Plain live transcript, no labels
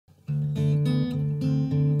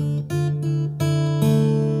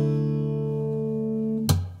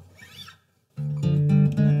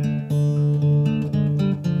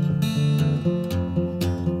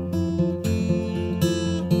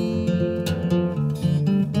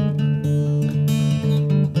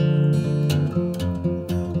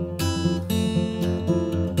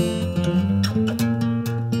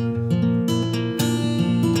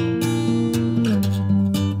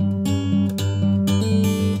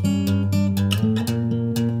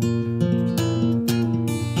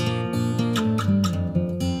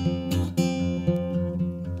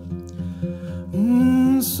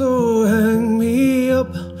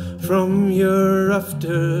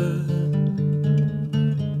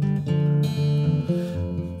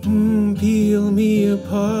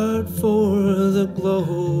apart for the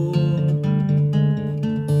glow,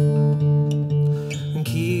 and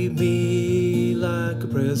keep me like a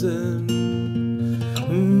present.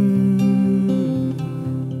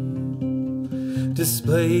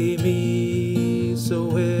 Display me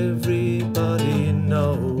so everybody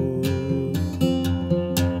knows.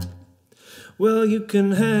 Well, you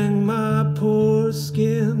can hang my poor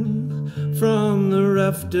skin from the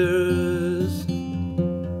rafters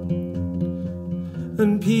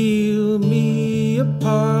and peel me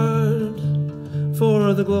apart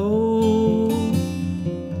for the glow.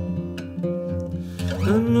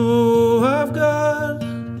 I know I've got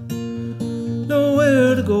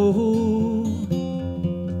nowhere to go.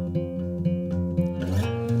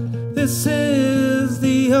 This is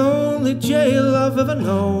the only jail I've ever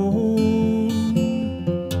known,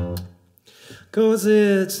 'cause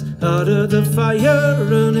it's out of the fire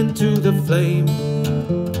and into the flame.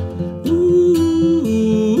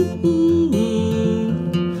 Ooh,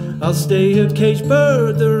 I'll stay a caged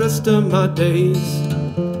bird the rest of my days.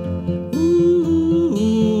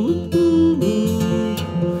 Ooh,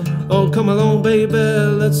 oh, come along, baby,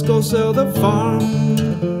 let's go sell the farm.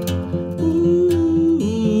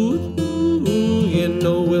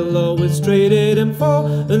 We'll always trade it in for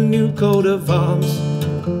a new coat of arms.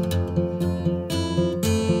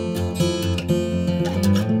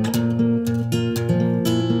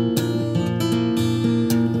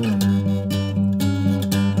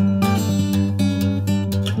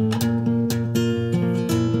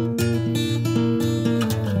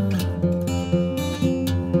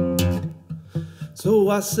 So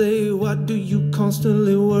I say, why do you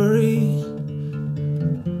constantly worry?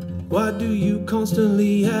 Why do you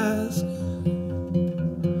constantly ask?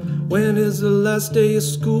 When is the last day of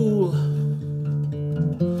school?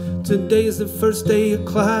 Today's the first day of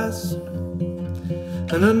class,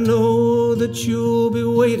 and I know that you'll be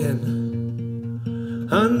waiting.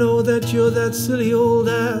 I know that you're that silly old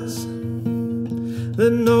ass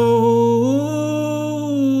that knows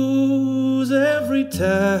every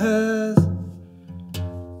task,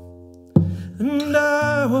 and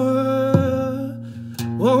I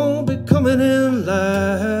won't be coming in last,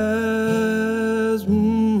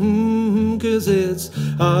 'cause it's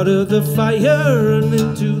out of the fire and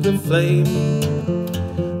into the flame.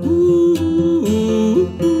 Ooh,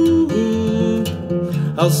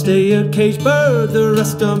 I'll stay a caged bird the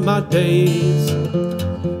rest of my days.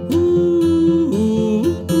 Ooh,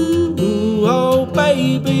 oh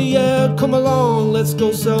baby, yeah, come along, let's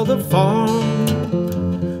go sell the farm.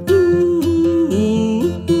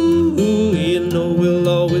 We'll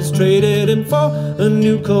always trade it in for a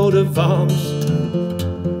new coat of arms.